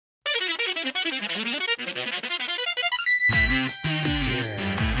What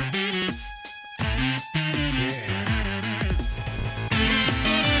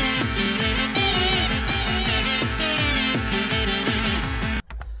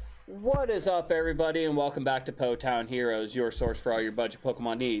is up, everybody, and welcome back to Potown Heroes, your source for all your budget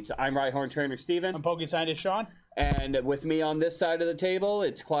Pokemon needs. I'm Rhyhorn Trainer Steven. I'm Poke Scientist Sean. And with me on this side of the table,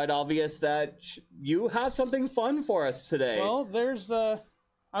 it's quite obvious that you have something fun for us today. Well, there's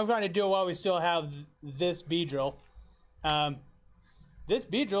I'm trying to do it while we still have this Beedrill. This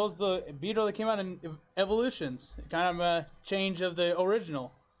Beedrill is the Beedrill that came out in Evolutions. Kind of a change of the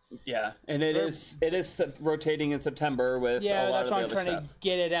original. Yeah, and it is rotating in September with a lot of the other stuff. Yeah, that's why I'm trying to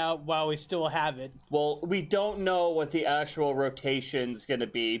get it out while we still have it. Well, we don't know what the actual rotation's going to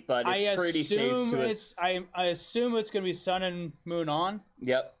be, but it's pretty safe to I assume it's going to be Sun and Moon on.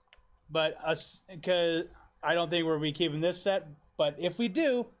 Yep. But because I don't think we'll be keeping this set, but if we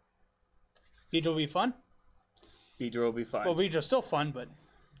do, Beedrill will be fun. Beedrill will be fun. Well, Beedrill's still fun, but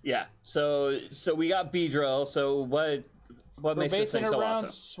yeah. So we got Beedrill. So what makes this thing so awesome?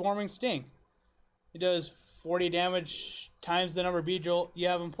 Swarming Sting. It does 40 damage times the number of Beedrill you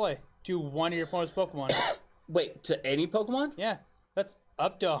have in play to one of your opponent's Pokemon. Wait, to any Pokemon? Yeah, that's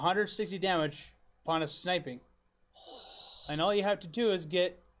up to 160 damage upon a sniping. And all you have to do is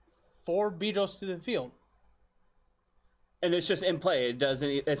get 4 Beedrills to the field. And it's just in play. It doesn't.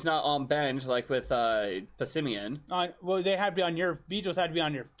 It's not on bench like with Passimian. Well, they have to be on your Beedrills. Had to be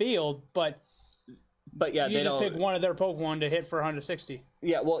on your field, but yeah, you just pick one of their Pokemon to hit for 160.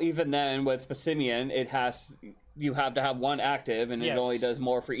 Yeah, well, even then with Passimian, you have to have one active, and it only does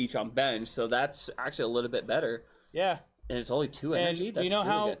more for each on bench. So that's actually a little bit better. Yeah, and it's only 2 energy. That's you know really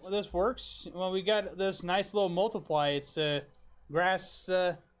how good. This works? Well, we got this nice little multiply. It's Grass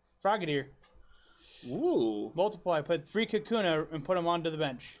Frogadier. Ooh. Multiply. Put 3 Kakuna and put them onto the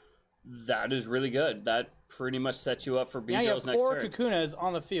bench. That is really good. That pretty much sets you up for Beedrill's next turn. Now you have 4 Kakunas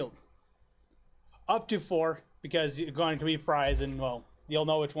on the field. Up to 4, because you're going to be prized, and, well, you'll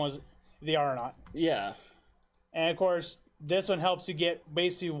know which ones they are or not. Yeah. And, of course, this one helps you get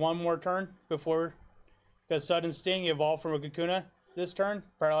basically one more turn before, because Sudden Sting, you evolve from a Kakuna this turn,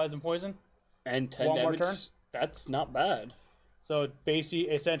 Paralyze and Poison. And 10 damage, more turn. That's not bad. So, basically,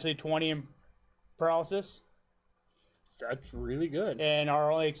 essentially 20 in Paralysis. That's really good. And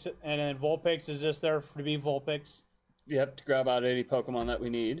then Vulpix is just there to be Vulpix. Yep, to grab out any Pokemon that we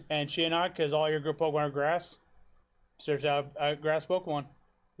need. And Shinnok, because all your good Pokemon are grass. Search out a grass Pokemon.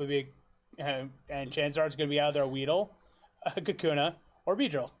 Would be, and chances are it's going to be either a Weedle, a Kakuna, or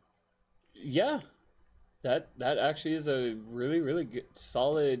Beedrill. Yeah, that actually is a really, really good,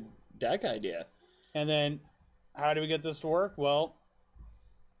 solid deck idea. And then, how do we get this to work? Well,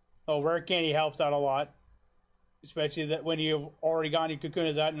 Rare Candy helps out a lot. Especially that when you've already gotten your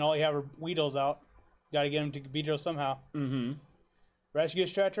Kakunas out and all you have are Weedles out. Got to get them to Beedrill somehow. Mm-hmm. Rescue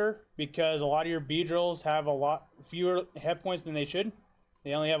Stretcher, because a lot of your Beedrills have a lot fewer hit points than they should.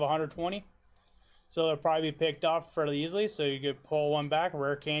 They only have 120. So they'll probably be picked off fairly easily. So you could pull one back,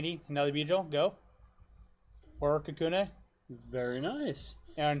 Rare Candy, another Beedrill, go. Or Kakuna. Very nice.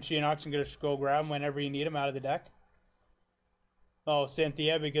 And Shinnok's going to go grab them whenever you need them out of the deck. Oh,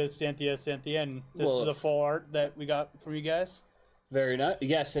 Cynthia, because Cynthia, and this is the full art that we got from you guys. Very nice.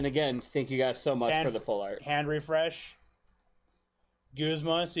 Yes, and again, thank you guys so much for the full art. Hand refresh.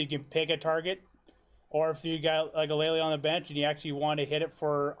 Guzma, so you can pick a target. Or if you got like a Lele on the bench and you actually want to hit it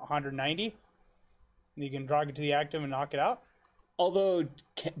for 190, you can drag it to the active and knock it out. Although,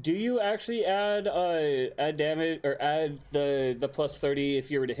 do you actually add damage or add the plus 30 if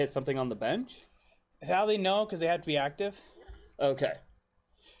you were to hit something on the bench? Sadly, no, because they have to be active. Okay.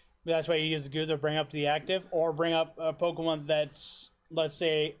 That's why you use the Guzma, bring up to the active, or bring up a Pokemon that's, let's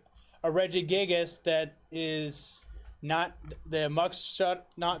say, a Regigigas that is not the Mux shot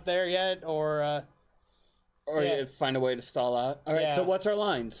not there yet, or find a way to stall out. All right. So what's our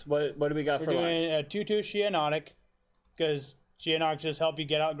lines? What do we got for lines? We're doing a 2/2 Shiinotic, because Shiinotic just help you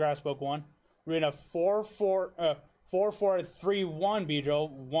get out Grass Pokemon. We're doing a 4/4 3/1 Beedrill,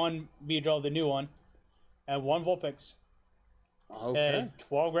 1 Beedrill, the new one, and 1 Vulpix. Okay. And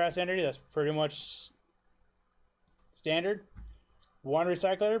 12 grass energy, that's pretty much standard. 1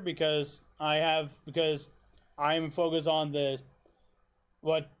 recycler because I'm focused on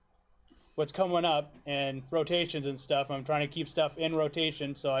what's coming up and rotations and stuff. I'm trying to keep stuff in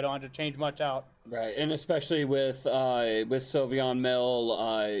rotation so I don't have to change much out. Right, and especially with Sylveon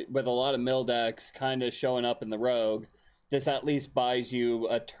Mill, with a lot of Mill decks kind of showing up in the Rogue, this at least buys you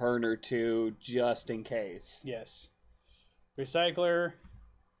a turn or two just in case. Yes. Recycler,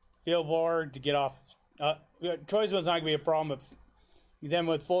 Field Blower to get off. Choice was not going to be a problem Then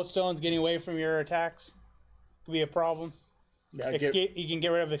with full stones, getting away from your attacks could be a problem. Yeah, You can get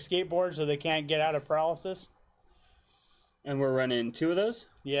rid of escape boards so they can't get out of paralysis. and we're running 2 of those?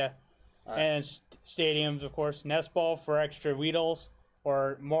 Yeah. Right. And stadiums, of course. Nest ball for extra Weedles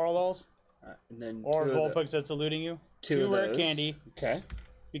or Morlos. And then Or Vulpix that's eluding you. 2 rare candy. Okay.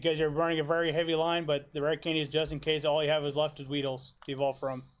 Because you're running a very heavy line, but the rare candy is just in case all you have is left is Weedles to evolve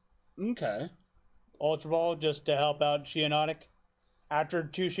from. Okay. Ultra Ball just to help out Geonotic. After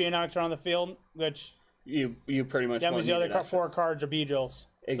 2 Geonotics are on the field, which You pretty much that means the other 4 effort. cards are Beedrills.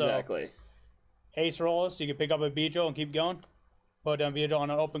 Exactly. So, Ace Rolls, so you can pick up a Beedrill and keep going. Put down Beedrill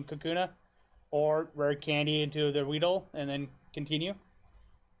on an open Kakuna. Or rare candy into the Weedle and then continue.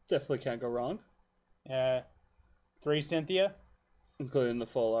 Definitely can't go wrong. 3 Cynthia. Including the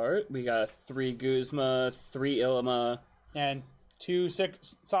full art. We got 3 Guzma, 3 Ilima. And 2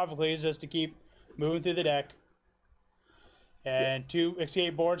 Sophocles just to keep moving through the deck. And 2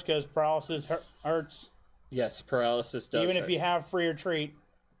 escape boards because paralysis hurts. Yes, paralysis does Even hurt. if you have free retreat,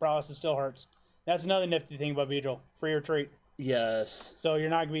 paralysis still hurts. That's another nifty thing about Beedrill. Free retreat. Yes. So you're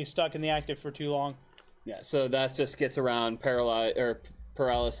not going to be stuck in the active for too long. Yeah, so that just gets around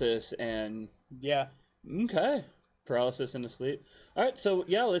paralysis and... Yeah. Okay. Paralysis and asleep. All right, so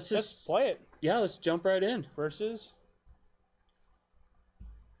yeah, let's play it. Yeah, let's jump right in. Versus.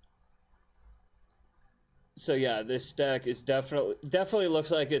 So yeah, this deck is definitely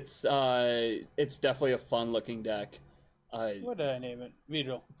looks like it's definitely a fun looking deck. What did I name it?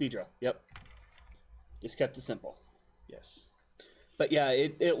 Beedrill. Beedrill. Yep. Just kept it simple. Yes. But yeah,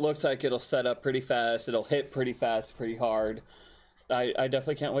 it looks like it'll set up pretty fast. It'll hit pretty fast, pretty hard. I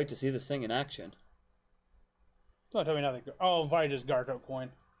definitely can't wait to see this thing in action. Don't tell me nothing. Oh, probably just Garto coin.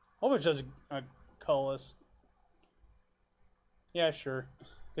 Hope it's just a colorless. Yeah, sure.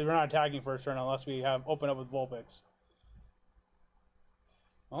 Because we're not attacking first turn unless we have open up with Vulpix.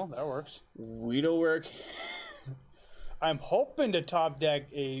 Well, that works. Weedlework. I'm hoping to top deck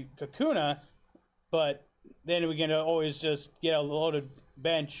a Kakuna, but then we can always just get a loaded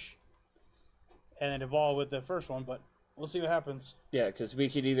bench and then evolve with the first one, but we'll see what happens. Yeah, because we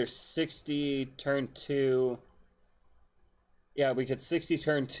could either 60 turn 2. Yeah, we could 60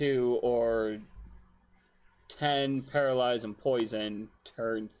 turn 2 or 10 paralyze and poison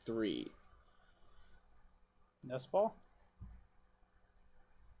turn 3. Nest ball?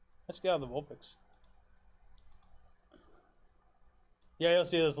 Let's get out of the Vulpix. Yeah, you'll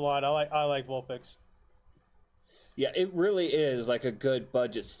see this a lot. I like Vulpix. Yeah, it really is like a good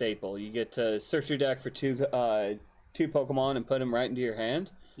budget staple. You get to search your deck for two Pokemon and put them right into your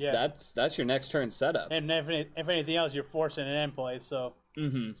hand. Yeah, that's your next turn setup. And if anything else, you're forcing an end play. So.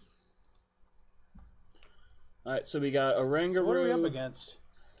 Mm-hmm. All right, so we got Oranguru. So what are we up against?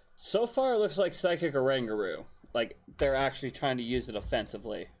 So far, it looks like Psychic Oranguru. Like they're actually trying to use it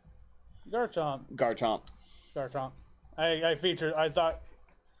offensively. Garchomp. Garchomp.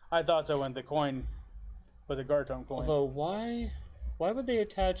 I thought so when the coin was a Garchomp coin. Although why would they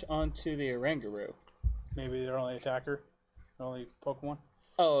attach onto the Oranguru? Maybe their only attacker, their only Pokemon.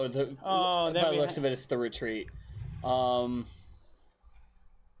 Oh, by the looks of it, it's the retreat.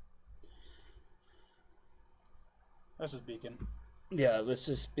 That's just Beacon. Yeah, let's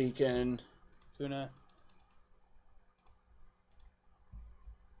just Beacon. Tuna.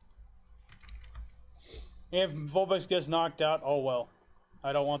 If Vulpix gets knocked out, oh well.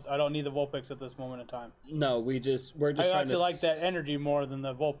 I don't need the Vulpix at this moment in time. No, we're just I trying actually to like that energy more than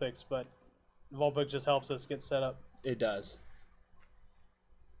the Vulpix, but the Vulpix just helps us get set up. It does.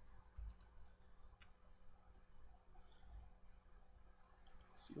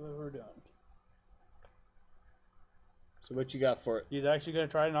 Let's see what we're doing. So what you got for it? He's actually going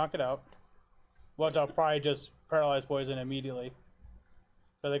to try to knock it out. Which I'll probably just paralyze poison immediately.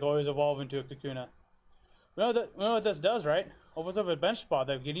 Because they can always evolve into a Kakuna. We know what this does, right? Opens up a bench spot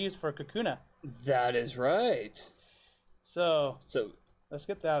that we could use for a Kakuna. That is right. So let's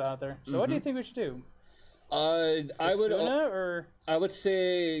get that out there. So what do you think we should do? I would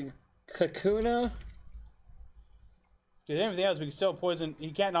say Kakuna. Because anything else, we can still poison.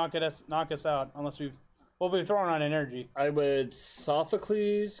 He can't knock us out unless we'll be throwing on energy. I would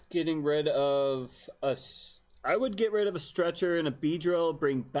Sophocles, getting rid of I would get rid of a Stretcher and a Beedrill,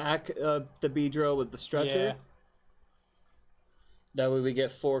 bring back the Beedrill with the Stretcher. Yeah. That way we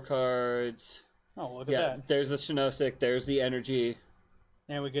get 4 cards. Oh, look at that. There's the Shinostic, there's the energy.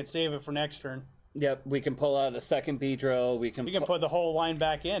 And we can save it for next turn. Yep, we can pull out a second Beedrill. We can put the whole line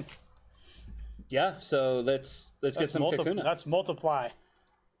back in. Yeah, so let's get some Kakuna. That's multiply.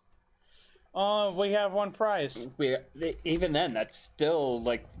 We have 1 prize. Even then, that's still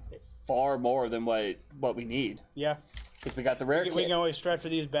like far more than what we need. Yeah. Because we got the rare We kit. can always stretch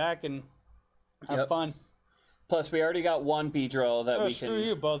these back and have fun. Plus, we already got one Beedrill that we can... Screw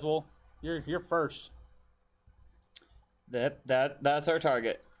you, Buzzwole. You're first. That's our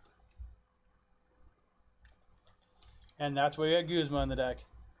target. And that's why we got Guzma in the deck.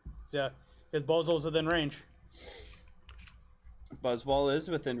 Yeah, because Buzzwole's within range. Buzzwole is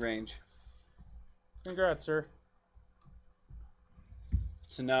within range. Congrats, sir.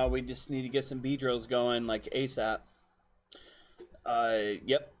 So now we just need to get some Beedrills going, like, ASAP.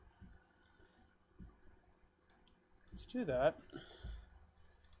 Yep. Let's do that.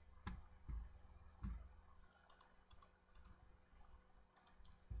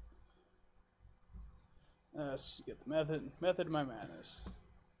 Let's get the method of my madness.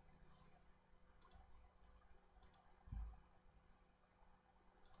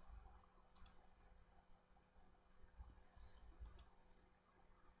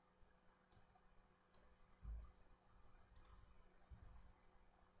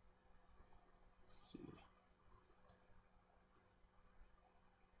 Let's see.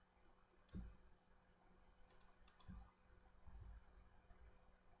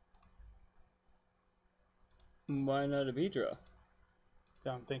 Why not a Beedrill?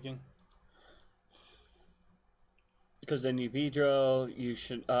 So I'm thinking. Because then you Beedrill, you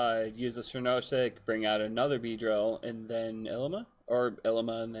should use the Cernosic, bring out another Beedrill, and then Illima? Or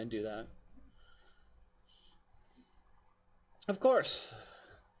Illima and then do that. Of course.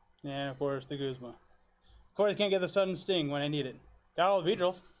 Yeah, of course, the Guzma. Of course, I can't get the sudden sting when I need it. Got all the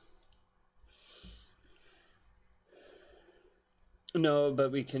Beedrills. No,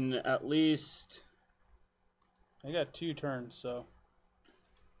 but we can at least... I got 2 turns, so...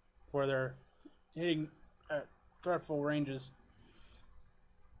 Before they're hitting at dreadful ranges.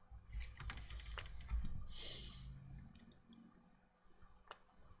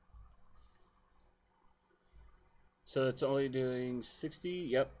 So it's only doing 60?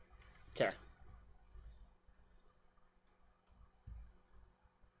 Yep. Okay.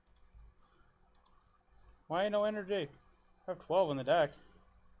 Why no energy? I have 12 in the deck.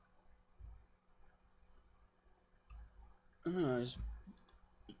 No, it's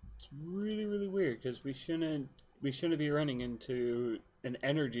really, really weird because we shouldn't be running into an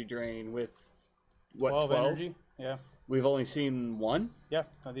energy drain with what 12 energy. Yeah. We've only seen one. Yeah,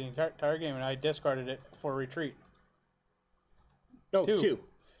 the entire game, and I discarded it for retreat. No, two.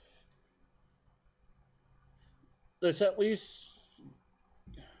 Let's at least.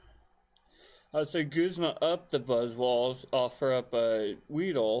 I'd say Guzma up the Buzzwole, offer up a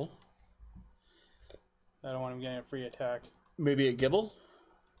Weedle. I don't want him getting a free attack. Maybe a Gibble?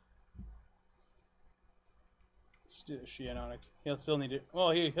 Let's do a Shianonic. He'll still need it. Well,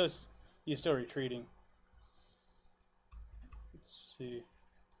 he's still retreating. Let's see.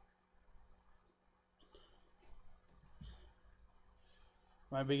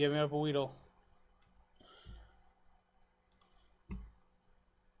 Might be giving up a Weedle.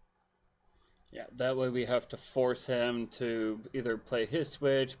 Yeah, that way we have to force him to either play his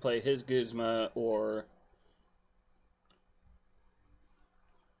switch, play his Guzma, or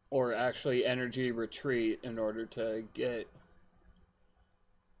actually energy retreat in order to get...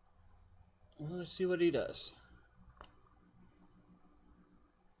 Well, let's see what he does.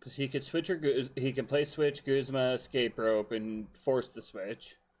 Because he could switch he can play switch, Guzma, escape rope, and force the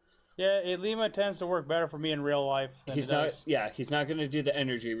switch. Yeah, Lima tends to work better for me in real life than He's not. Yeah, he's not going to do the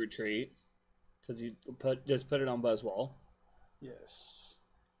energy retreat because he just put it on Buzzwole. Yes.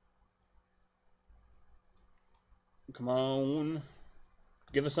 Come on,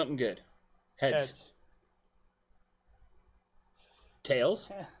 give us something good. Heads. Tails.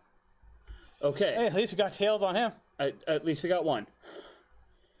 Yeah. Okay. Hey, at least we got tails on him. At least we got one.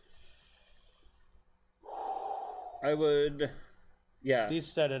 I would, yeah. Please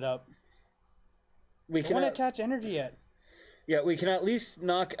set it up. We can attach energy yet. Yeah, we can at least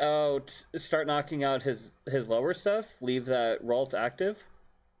start knocking out his lower stuff. Leave that Ralt active.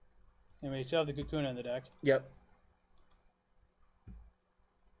 And we still have the Kakuna in the deck. Yep.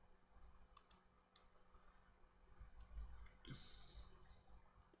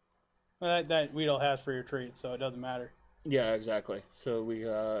 Well, that Weedle has free retreat, so it doesn't matter. Yeah, exactly. So we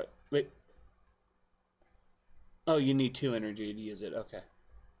wait. Oh, you need 2 energy to use it. Okay.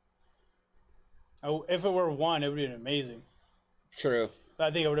 Oh, if it were 1, it would have been amazing. True. But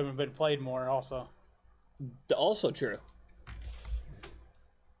I think it would have been played more also. Also true.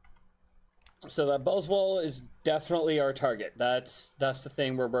 So that Buzzwole is definitely our target. That's the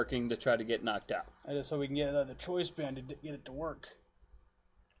thing we're working to try to get knocked out. I just hope we can get the choice band to get it to work.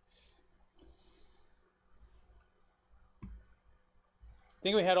 I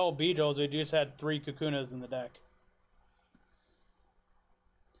think we had all Beedrills. We just had 3 Kakunas in the deck.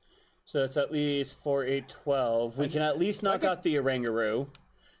 So that's at least 4, 8, 12. We can at least knock out the Oranguru.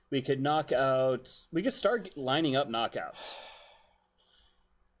 We could knock out... We could start lining up knockouts.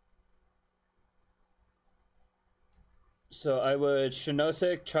 So I would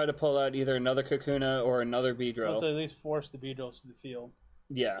Shinosik, try to pull out either another Kakuna or another Beedrill. Also, at least force the Beedrills to the field.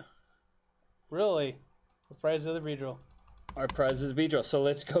 Yeah. Really? The prize of the Beedrill. Our prize is Beedrill. So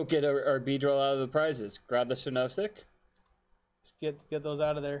let's go get our Beedrill out of the prizes. Grab the Shinosik. Just get those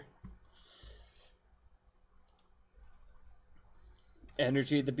out of there.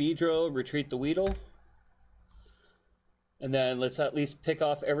 Energy the Beedrill, retreat the Weedle. And then let's at least pick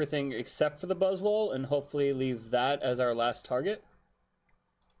off everything except for the Buzzwole and hopefully leave that as our last target.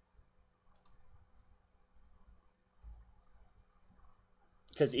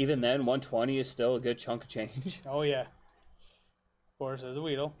 Because even then, 120 is still a good chunk of change. Oh, yeah. Of course, there's a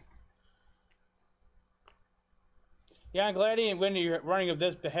Weedle. Yeah, Gladiator, when you're running of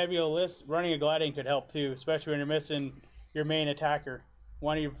this heavy a list, running a Gladiator could help too, especially when you're missing your main attacker.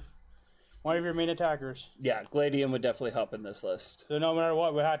 One of your main attackers. Yeah, Gladium would definitely help in this list. So no matter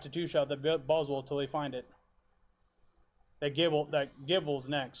what, we have to two-shot the Buzzwole until we find it. That Gibble's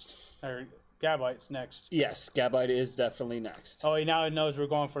next. Or Gabite's next. Yes, Gabite is definitely next. Oh, he now knows we're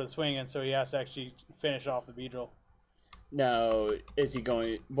going for the swing, and so he has to actually finish off the Beedrill. Now, is he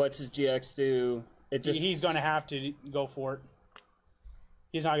going... What's his GX do? He's going to have to go for it.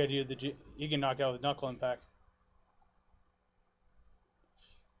 He's not going to do he can knock out with Knuckle Impact.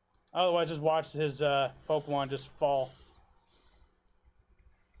 Otherwise, just watch his Pokemon just fall.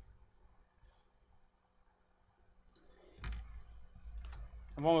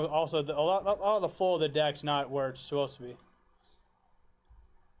 I'm also a lot of the full of the deck's not where it's supposed to be.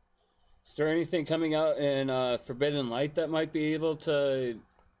 Is there anything coming out in Forbidden Light that might be able to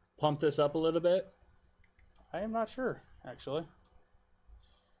pump this up a little bit? I am not sure, actually.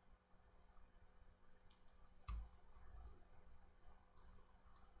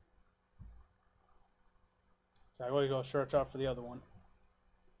 I gotta go search out for the other one.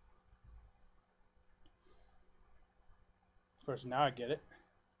 Of course, now I get it.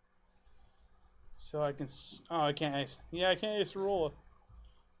 So I can... Oh, I can't ace... Yeah, I can't ace Rolla.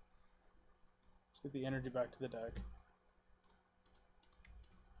 Let's get the energy back to the deck.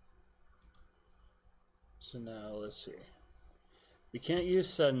 So now, let's see. We can't use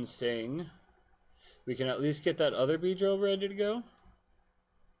Sudden Sting. We can at least get that other Beedrill ready to go.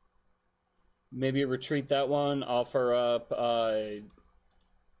 Maybe retreat that one, offer up, I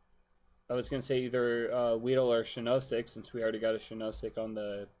was going to say either Weedle or Shinosik, since we already got a Shinosik on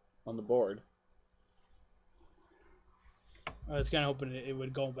the board. I was kind of hoping it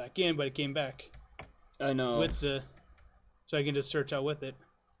would go back in, but it came back. I know. So I can just search out with it.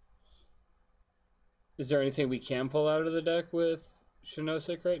 Is there anything we can pull out of the deck with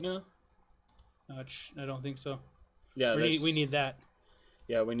Shinosik right now? I don't think so. Yeah, we need that.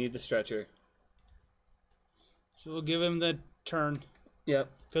 Yeah, we need the stretcher. So we'll give him the turn. Yep.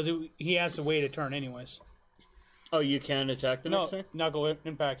 Because he has to wait a turn anyways. Oh, you can attack the next turn? No, Knuckle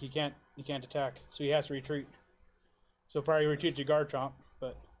Impact. He can't attack, so he has to retreat. So probably retreat to Garchomp,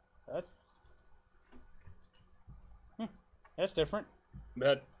 but that's different.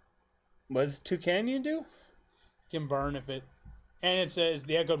 But what does Toucannon do? Can burn if it, and it says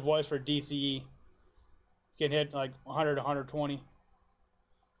the echoed voice for DCE can hit like 100 to 120.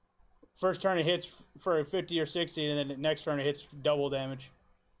 First turn it hits for 50 or 60, and then the next turn it hits double damage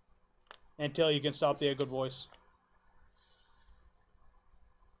until you can stop the echoed voice.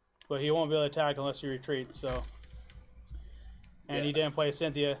 But he won't be able to attack unless he retreats. So, and he didn't play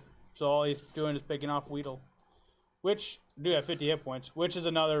Cynthia, so all he's doing is picking off Weedle, which do have 50 hit points, which is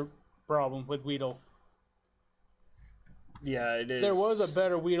another problem with Weedle. Yeah, it is. There was a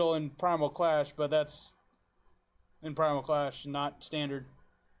better Weedle in Primal Clash, but that's in Primal Clash, not standard.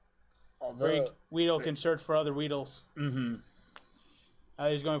 Weedle can search for other Weedles. Mm-hmm.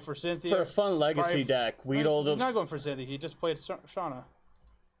 He's going for Cynthia. For a fun legacy deck, Weedle... He's not going for Cynthia. He just played Shauna.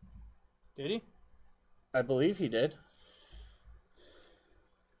 Did he? I believe he did.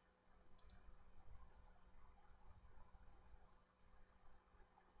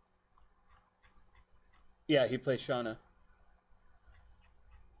 Yeah, he played Shauna.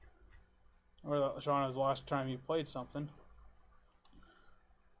 Or Shauna's the last time he played something.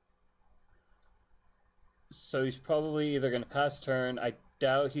 So he's probably either going to pass turn. I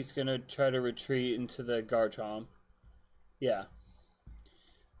doubt he's going to try to retreat into the Garchomp. Yeah.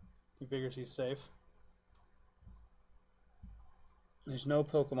 He figures he's safe. There's no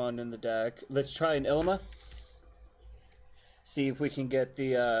Pokemon in the deck. Let's try an Ilma. See if we can get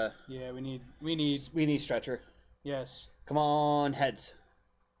the... Yeah, we need... We need Stretcher. Yes. Come on, heads.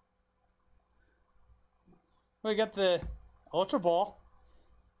 We got the Ultra Ball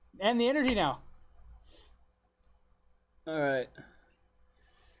and the energy now. All right.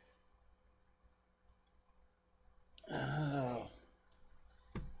 Oh.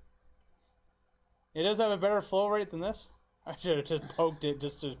 It does have a better flow rate than this. I should have just poked it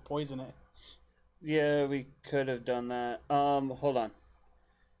just to poison it. Yeah, we could have done that. Hold on.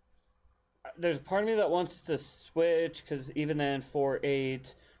 There's a part of me that wants to switch, because even then,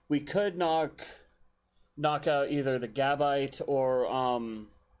 4-8, we could knock out either the Gabite or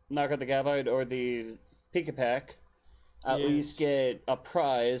knock out the Gabite or the Pikapack. At least get a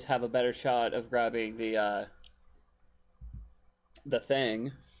prize, have a better shot of grabbing the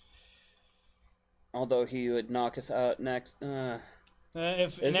thing. Although he would knock us out next.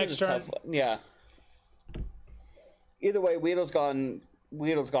 If next turn, yeah. Either way, Weedle's gone.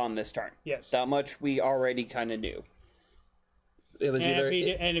 Weedle's gone this turn. Yes. That much we already kind of knew. It was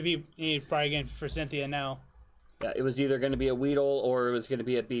he's probably going for Cynthia now. Yeah, it was either going to be a Weedle or it was going to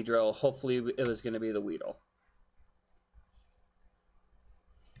be a Beedrill. Hopefully, it was going to be the Weedle.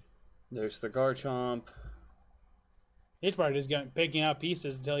 There's the Garchomp. He's probably just picking out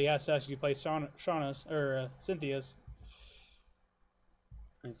pieces until he has to actually play Shauna's or Cynthia's.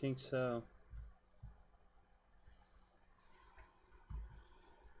 I think so.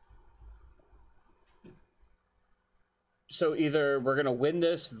 So either we're going to win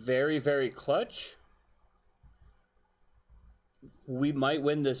this very, very clutch. We might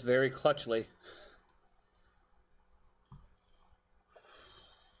win this very clutchly.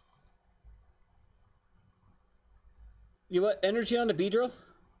 You know what? Energy on the Beedrill?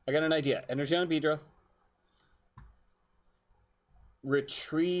 I got an idea. Energy on Beedrill.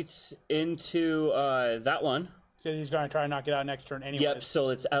 Retreats into that one. Because he's going to try to knock it out next turn anyway. Yep, so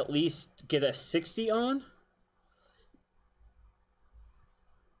let's at least get a 60 on.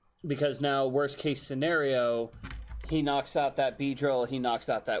 Because now, worst case scenario, he knocks out that Beedrill, he knocks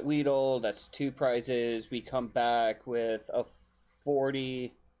out that Weedle. That's 2 prizes. We come back with a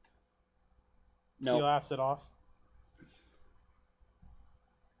 40. No. He laughs it off.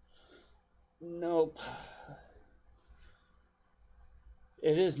 Nope.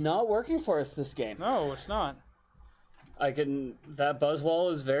 It is not working for us this game. No, it's not. That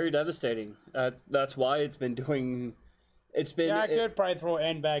Buzzwole is very devastating. That's why it's been doing. It's been. Yeah, I could probably throw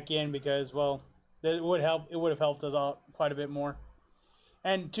N back in because, well, it would help. It would have helped us out quite a bit more.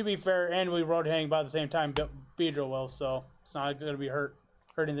 And to be fair, and we road hang by the same time Beedrill will, so it's not going to be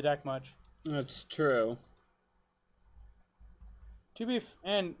hurting the deck much. That's true.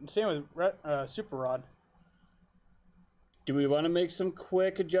 And same with Super Rod. Do we want to make some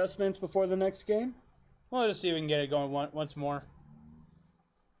quick adjustments before the next game? Well, just see if we can get it going once more.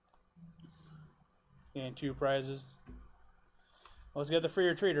 And 2 prizes. Let's get the free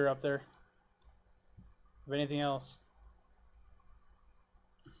retreater up there. If anything else.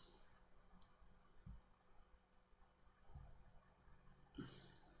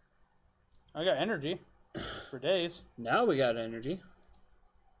 I got energy for days. Now we got energy.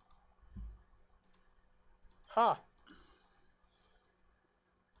 Ha!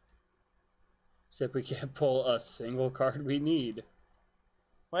 Except we can't pull a single card we need.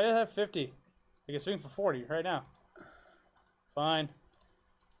 Why does it have 50? I can swing for 40 right now. Fine.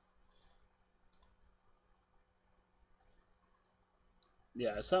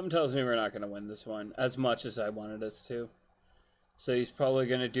 Yeah, something tells me we're not going to win this one as much as I wanted us to. So he's probably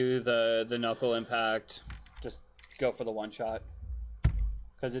going to do the knuckle impact. Just go for the one shot.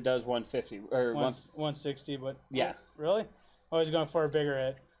 Because it does 150 or 160, but yeah. Oh, really? Oh, he's going for a bigger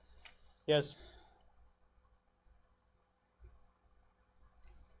hit. Yes.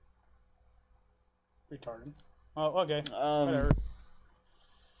 Retarded. Oh, okay. Whatever.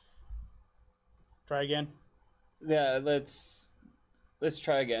 Try again. Yeah, let's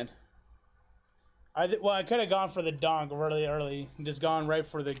try again. I could have gone for the donk really early and just gone right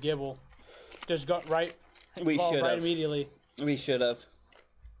for the gibble. Just got right. We should have. Right immediately. We should have.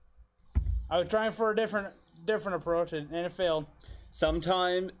 I was trying for a different approach and it failed.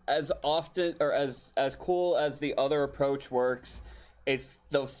 Sometimes, as often or as cool as the other approach works, if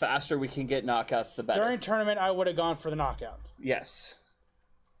the faster we can get knockouts, the better. During tournament, I would have gone for the knockout. Yes.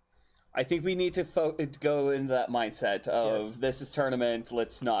 I think we need to go into that mindset of This is tournament,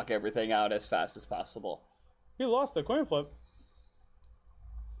 let's knock everything out as fast as possible. He lost the coin flip.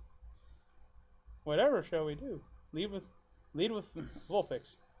 Whatever shall we do? Lead with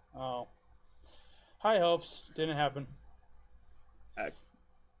Vulpix. Oh. High hopes. Didn't happen.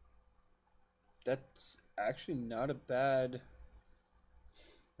 That's actually not a bad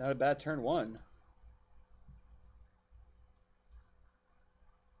turn 1.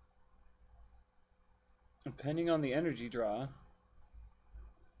 Depending on the energy draw.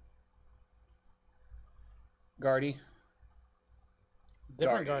 Guardy.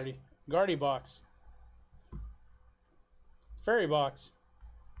 Different Guardy. Guardy box. Fairy box.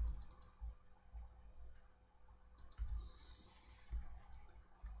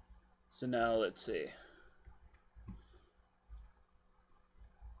 So now let's see.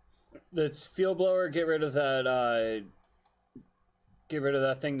 Let's field blower. Get rid of that. Get rid of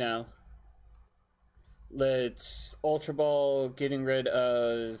that thing now. Let's ultra ball. Getting rid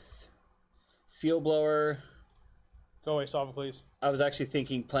of field blower. Go away, Sophocles. I was actually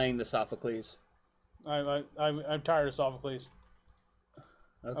thinking playing the Sophocles. I'm tired of Sophocles.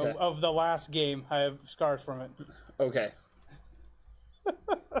 Okay. Of the last game, I have scars from it. Okay.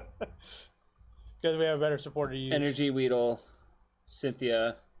 Because we have a better supporter to use. Energy Weedle,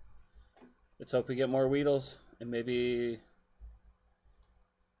 Cynthia. Let's hope we get more Weedles and maybe.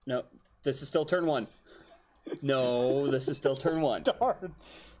 No, this is still turn 1. No, this is still turn 1. Darn.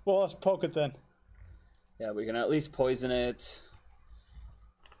 Well, let's poke it then. Yeah, we can at least poison it.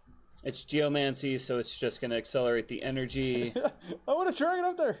 It's Geomancy, so it's just going to accelerate the energy. I want to drag it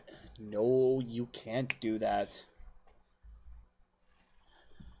up there. No, you can't do that.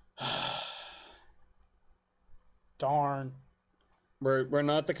 Darn. We're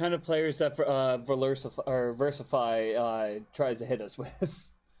not the kind of players that Versify tries to hit us with.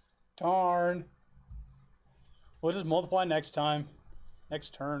 Darn. We'll just multiply next time.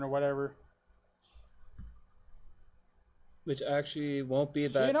 Next turn or whatever. Which actually won't be a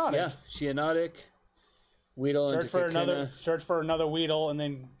bad... Sheonotic. Yeah, Sheonotic. Weedle search into for Kakuna. Search for another Weedle and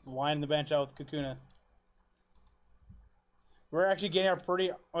then line the bench out with Kakuna. We're actually getting our pretty...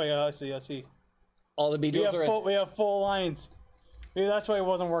 Oh yeah, let's see. All the Beedrills are in. We have full lines. Maybe that's why it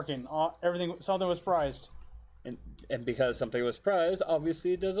wasn't working. Something was prized. And because something was prized,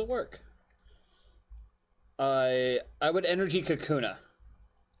 obviously it doesn't work. I would energy Kakuna.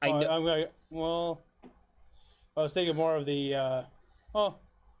 I was thinking more of the.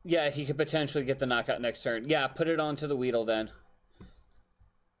 Yeah, he could potentially get the knockout next turn. Yeah, put it onto the Weedle then.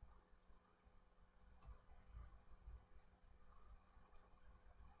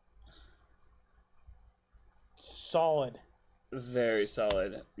 Solid. Very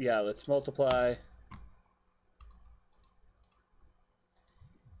solid. Yeah, let's multiply.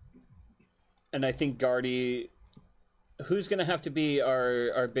 And I think Guardy, who's going to have to be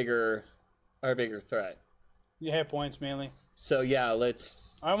our bigger threat? You hit points mainly. So yeah,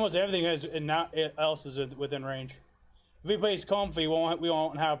 let's. Almost everything else is within range. If he plays comfy, we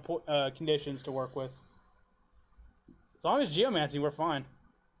won't have conditions to work with. As long as Geomancy, we're fine.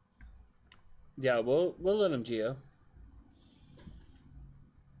 Yeah, we'll let him Geo.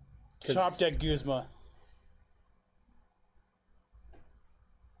 Top deck Guzma.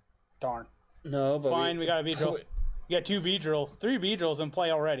 Darn. No, but fine. We got a Beedrill. We got 2 Beedrills, 3 Beedrills in play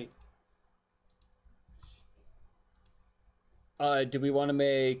already. Do we want to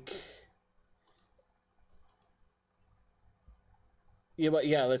make?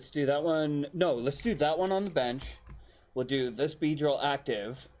 Yeah, let's do that one. No, let's do that one on the bench. We'll do this Beedrill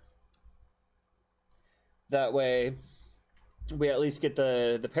active. That way, we at least get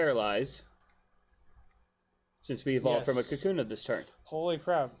the paralyze. Since we evolved from a Kakuna this turn. Holy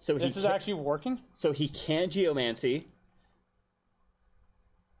crap! So this is actually working. So he can Geomancy.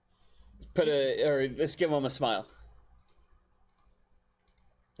 Let's give him a smile.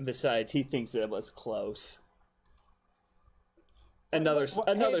 And besides, he thinks it was close. Another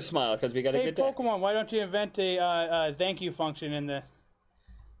smile because we got a good deck. Pokemon, why don't you invent a thank you function in the?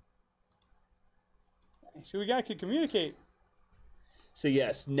 So we could communicate. So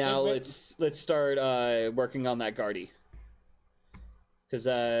yes, now let's start working on that Guardy. Because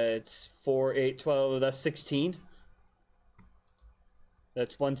it's 4, 8, 12. That's 16.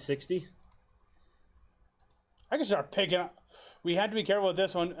 That's 160. I can start picking up. We had to be careful with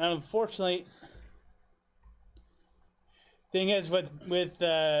this one. And unfortunately, thing is with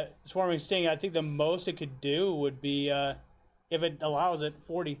Swarming Sting, I think the most it could do would be if it allows it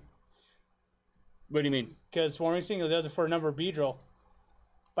 40. What do you mean? Because Swarming Sting does it for a number of Beedrill.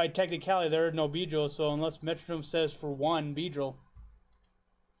 By technicality, there is no Beedrill, so unless Metronome says for 1 Beedrill,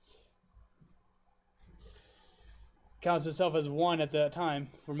 counts itself as 1 at that time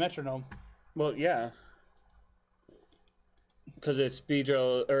for Metronome. Well, yeah. Because it's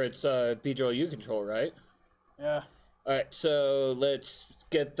Beedrill, or it's Beedrill you control, right? Yeah. Alright, so let's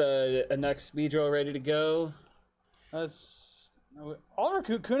get the next Beedrill ready to go. All our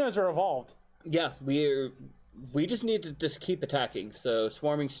Kukunas are evolved. Yeah, we just need to just keep attacking. So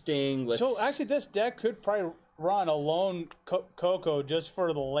Swarming Sting. So actually, this deck could probably run a lone Coco just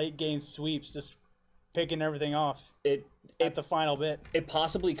for the late game sweeps. Just picking everything off It at the final bit. it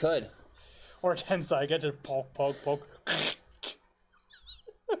possibly could. Or Tensai, get to poke.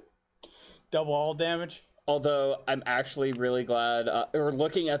 Double all damage. Although I'm actually really glad, or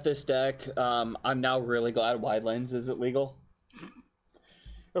looking at this deck, I'm now really glad Wide Lens isn't legal.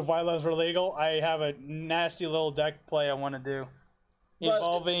 If wide lens were legal, I have a nasty little deck play I want to do. But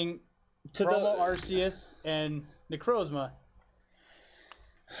involving Promo Arceus and Necrozma.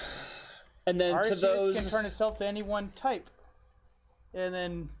 And then Arceus to those... can turn itself to any one type. And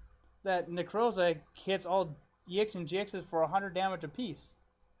then that Necrozma hits all EX and GXs for 100 damage apiece.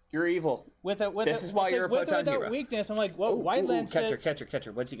 You're evil. This is why you're a Poton hero. Weakness, I'm like, what? White Lens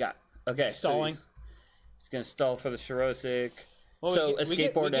catcher. What's he got? Okay, stalling. So he's gonna stall for the Shirosic. Well, so a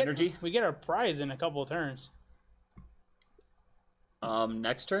skateboard energy. We get our prize in a couple of turns.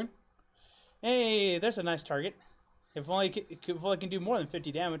 Next turn. Hey, there's a nice target. If only can do more than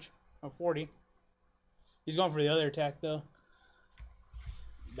 50 damage, or 40. He's going for the other attack though.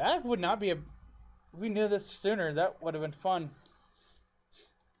 That would not be a. If we knew this sooner, that would have been fun.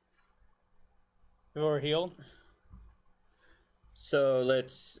 If we were healed. So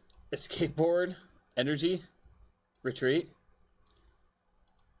let's skateboard energy, retreat.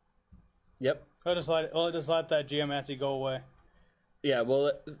 Yep. We'll just let that Geomancy go away. Yeah.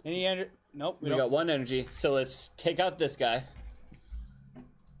 Well. Any energy? Nope. We got one energy. So let's take out this guy.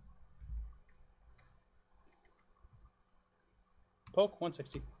 Poke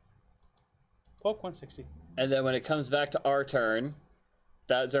 160. Poke 160. And then when it comes back to our turn,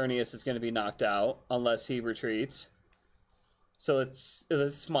 that Xerneas is going to be knocked out unless he retreats. So let's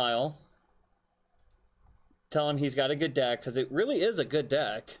smile. Tell him he's got a good deck, because it really is a good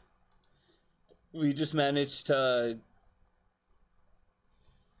deck. We just managed to...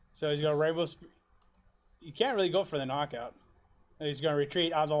 So he's got Rainbow... You can't really go for the knockout. He's going to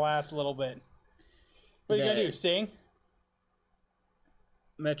retreat on the last little bit. What are you going to do, sing?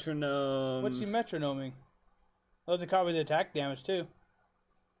 Metronome... What's he metronoming? Those are copies of attack damage, too.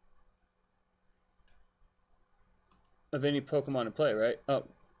 Of any Pokemon in play, right? Oh.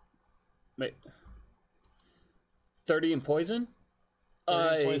 Wait. 30 in poison?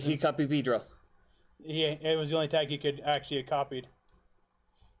 He copied Beedrill. Yeah, it was the only attack he could actually have copied.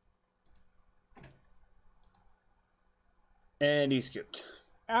 And he scooped.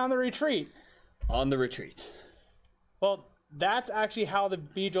 On the retreat. On the retreat. Well, that's actually how the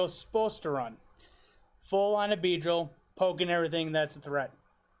Beedrill's supposed to run. Full on a Beedrill, poking everything that's a threat.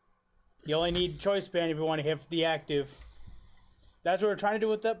 You only need choice band if you want to hit the active. That's what we're trying to do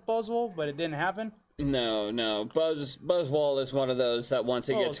with that Buzzwole, but it didn't happen. No. Buzzwole is one of those that once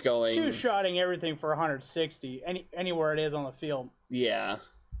it gets going... Two-shotting everything for 160, anywhere it is on the field. Yeah.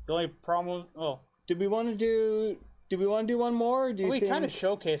 The only problem... Do we want to do one more? Or we kind of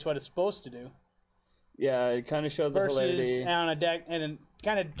showcase what it's supposed to do. Yeah, it kind of showed the validity. Versus on a deck, and then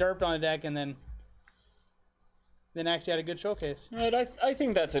kind of derped on the deck, and then actually had a good showcase. Right, I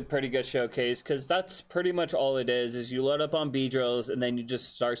think that's a pretty good showcase, because that's pretty much all it is you load up on Beedrills, and then you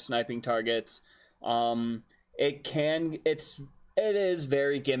just start sniping targets. It is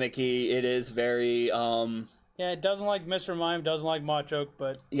very gimmicky. It is very, Yeah, it doesn't like Mr. Mime, doesn't like Machoke,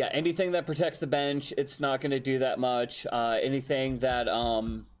 but... Yeah, anything that protects the bench, it's not going to do that much. Anything that,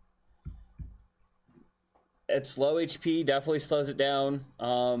 it's low HP, definitely slows it down.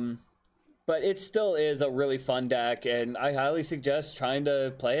 But it still is a really fun deck, and I highly suggest trying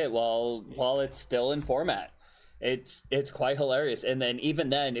to play it while it's still in format. It's quite hilarious. And then even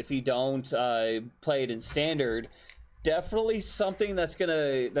then, if you don't play it in standard, definitely something that's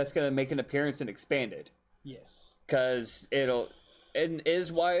gonna make an appearance in expanded. Yes. Because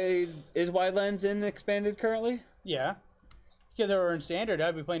is Wide Lens in expanded currently? Yeah. Because they were in standard,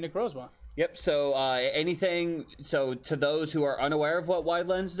 I'd be playing Necrozma. Yep. So so to those who are unaware of what Wide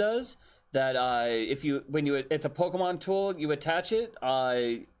Lens does, that it's a Pokemon tool, you attach it.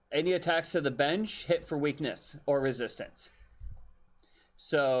 Any attacks to the bench hit for weakness or resistance.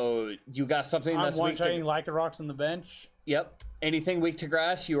 So you got something that's weak to... one-shotting Lycanrocs on the bench. Yep. Anything weak to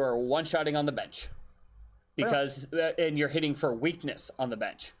grass, you are one-shotting on the bench. Because and you're hitting for weakness on the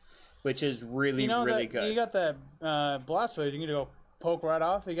bench, which is really good. You got the Blastoise, you can go poke right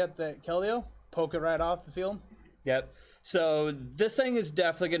off. You got the Keldeo, poke it right off the field. Yep. So this thing is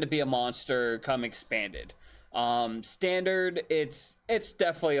definitely going to be a monster come expanded. Standard, it's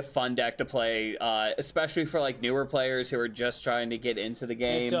definitely a fun deck to play, especially for like newer players who are just trying to get into the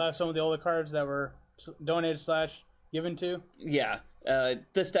game. They still have some of the older cards that were donated / given to. Yeah.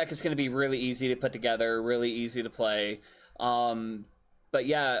 This deck is going to be really easy to put together, really easy to play. But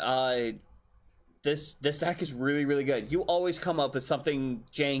yeah, this deck is really, really good. You always come up with something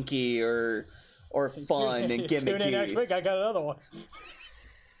janky or fun and Tune in next gimmicky. week. I got another one.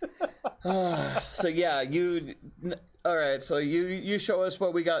 So yeah, all right. So you show us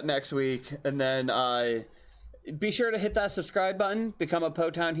what we got next week, and then be sure to hit that subscribe button. Become a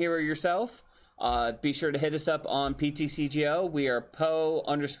Po-Town hero yourself. Be sure to hit us up on PTCGO. We are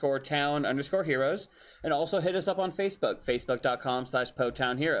Po_Town_heroes. And also hit us up on Facebook,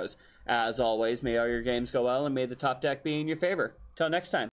 facebook.com/PoTownHeroes. As always, may all your games go well and may the top deck be in your favor. Till next time.